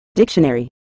Dictionary.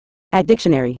 At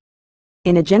dictionary.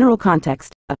 In a general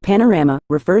context, a panorama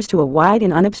refers to a wide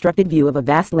and unobstructed view of a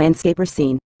vast landscape or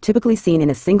scene, typically seen in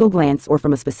a single glance or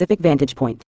from a specific vantage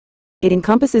point. It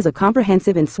encompasses a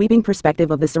comprehensive and sweeping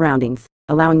perspective of the surroundings,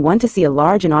 allowing one to see a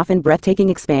large and often breathtaking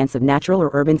expanse of natural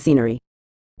or urban scenery.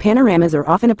 Panoramas are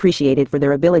often appreciated for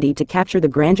their ability to capture the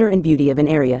grandeur and beauty of an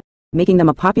area, making them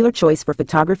a popular choice for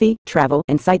photography, travel,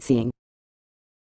 and sightseeing.